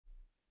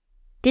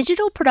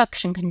Digital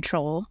Production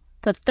Control,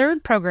 the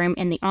third program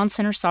in the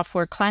OnCenter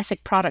Software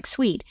Classic product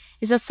suite,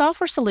 is a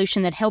software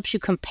solution that helps you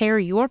compare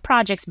your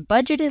project's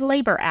budgeted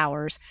labor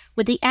hours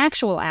with the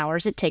actual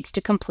hours it takes to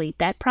complete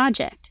that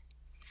project.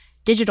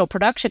 Digital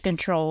Production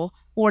Control,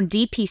 or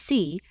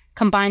DPC,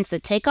 combines the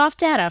takeoff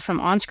data from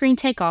on-screen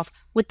takeoff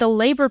with the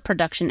labor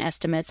production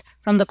estimates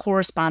from the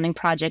corresponding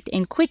project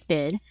in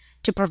QuickBid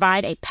to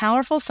provide a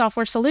powerful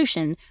software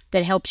solution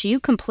that helps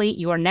you complete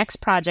your next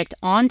project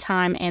on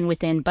time and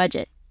within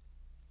budget.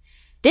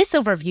 This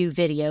overview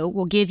video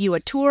will give you a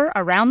tour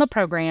around the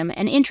program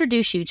and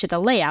introduce you to the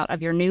layout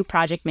of your new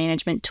project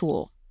management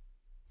tool.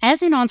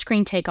 As in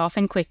on-screen takeoff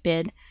and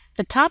QuickBid,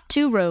 the top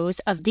two rows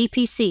of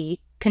DPC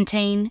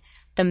contain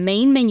the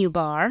main menu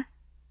bar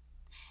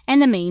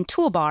and the main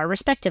toolbar,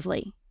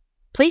 respectively.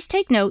 Please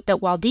take note that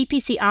while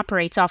DPC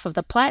operates off of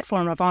the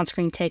platform of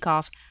on-screen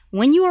takeoff,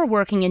 when you are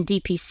working in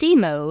DPC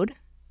mode,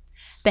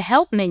 the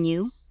Help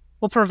menu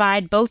will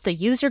provide both the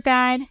user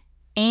guide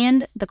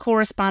and the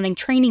corresponding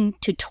training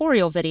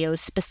tutorial videos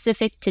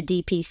specific to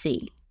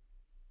DPC.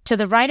 To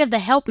the right of the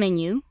Help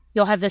menu,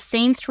 you'll have the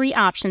same three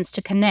options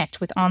to connect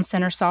with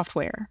OnCenter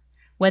software,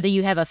 whether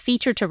you have a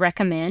feature to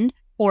recommend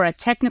or a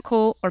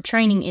technical or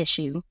training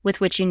issue with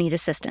which you need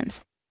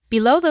assistance.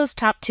 Below those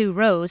top two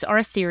rows are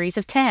a series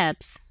of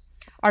tabs.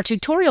 Our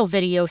tutorial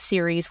video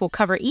series will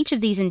cover each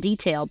of these in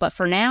detail, but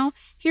for now,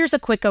 here's a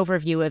quick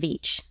overview of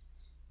each.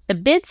 The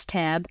Bids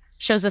tab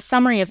shows a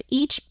summary of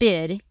each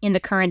bid in the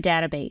current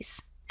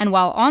database. And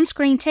while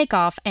on-screen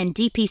takeoff and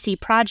DPC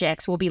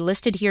projects will be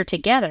listed here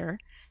together,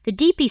 the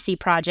DPC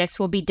projects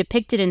will be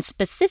depicted in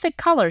specific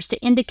colors to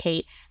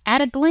indicate,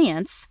 at a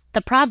glance, the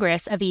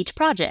progress of each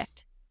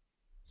project.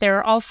 There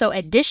are also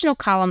additional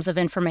columns of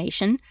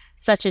information,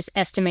 such as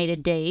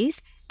estimated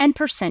days and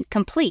 %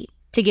 complete,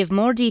 to give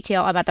more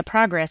detail about the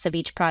progress of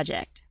each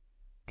project.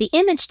 The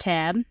Image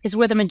tab is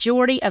where the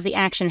majority of the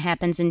action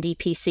happens in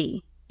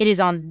DPC. It is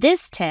on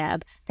this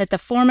tab that the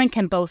foreman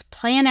can both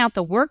plan out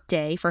the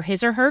workday for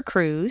his or her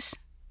crews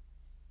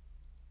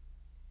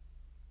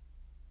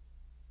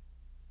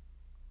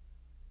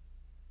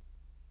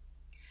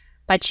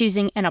by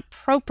choosing an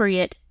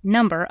appropriate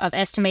number of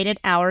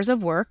estimated hours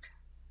of work,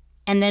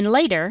 and then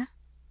later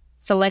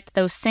select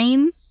those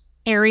same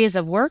areas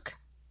of work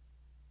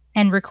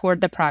and record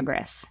the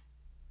progress.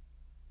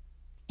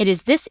 It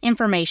is this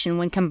information,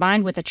 when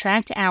combined with the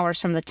tracked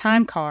hours from the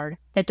time card,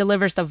 that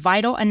delivers the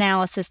vital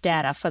analysis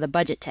data for the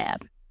Budget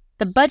tab.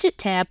 The Budget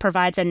tab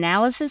provides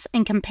analysis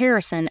and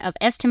comparison of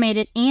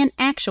estimated and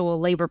actual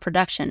labor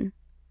production.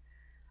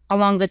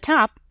 Along the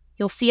top,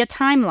 you'll see a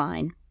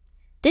timeline.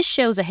 This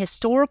shows a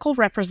historical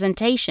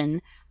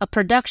representation of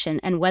production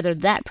and whether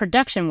that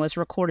production was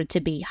recorded to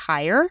be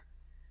higher,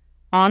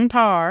 on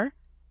par,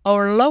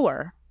 or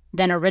lower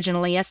than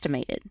originally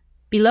estimated.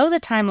 Below the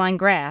timeline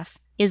graph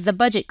is the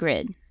budget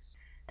grid.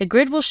 The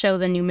grid will show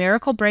the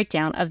numerical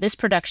breakdown of this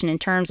production in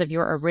terms of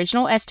your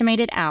original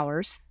estimated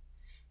hours,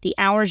 the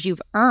hours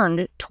you've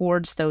earned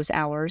towards those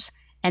hours,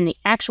 and the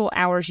actual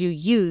hours you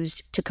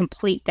used to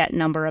complete that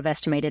number of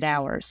estimated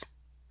hours.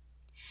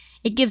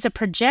 It gives a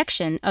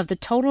projection of the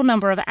total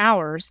number of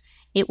hours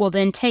it will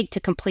then take to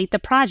complete the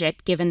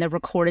project given the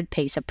recorded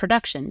pace of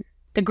production.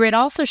 The grid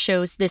also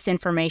shows this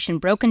information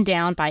broken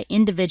down by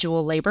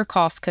individual labor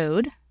cost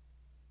code,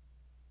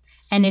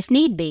 and if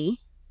need be,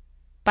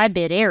 by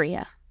bid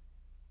area.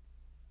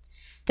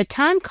 The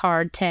Time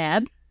Card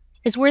tab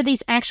is where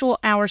these actual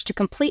hours to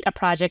complete a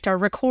project are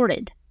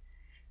recorded.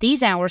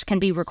 These hours can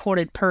be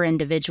recorded per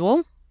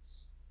individual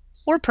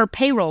or per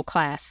payroll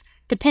class,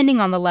 depending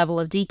on the level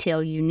of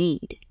detail you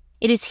need.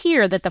 It is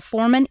here that the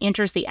foreman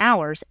enters the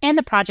hours and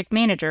the project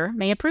manager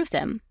may approve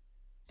them.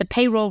 The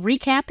Payroll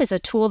Recap is a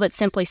tool that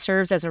simply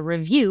serves as a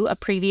review of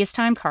previous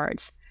time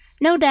cards.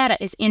 No data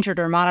is entered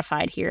or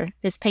modified here.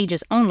 This page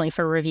is only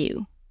for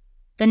review.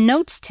 The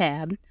Notes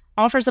tab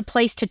offers a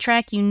place to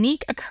track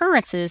unique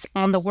occurrences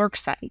on the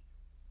worksite.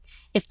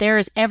 If there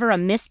is ever a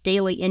missed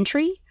daily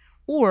entry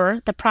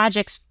or the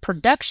project's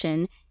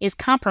production is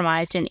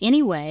compromised in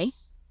any way,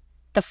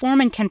 the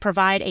foreman can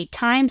provide a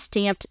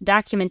time-stamped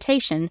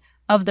documentation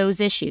of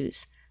those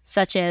issues,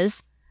 such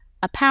as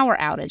a power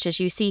outage, as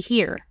you see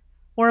here,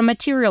 or a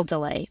material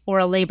delay or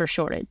a labor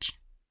shortage.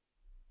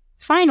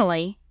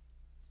 Finally,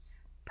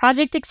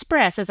 Project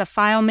Express is a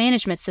file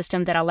management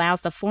system that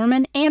allows the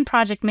foreman and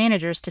project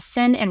managers to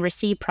send and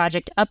receive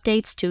project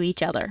updates to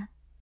each other.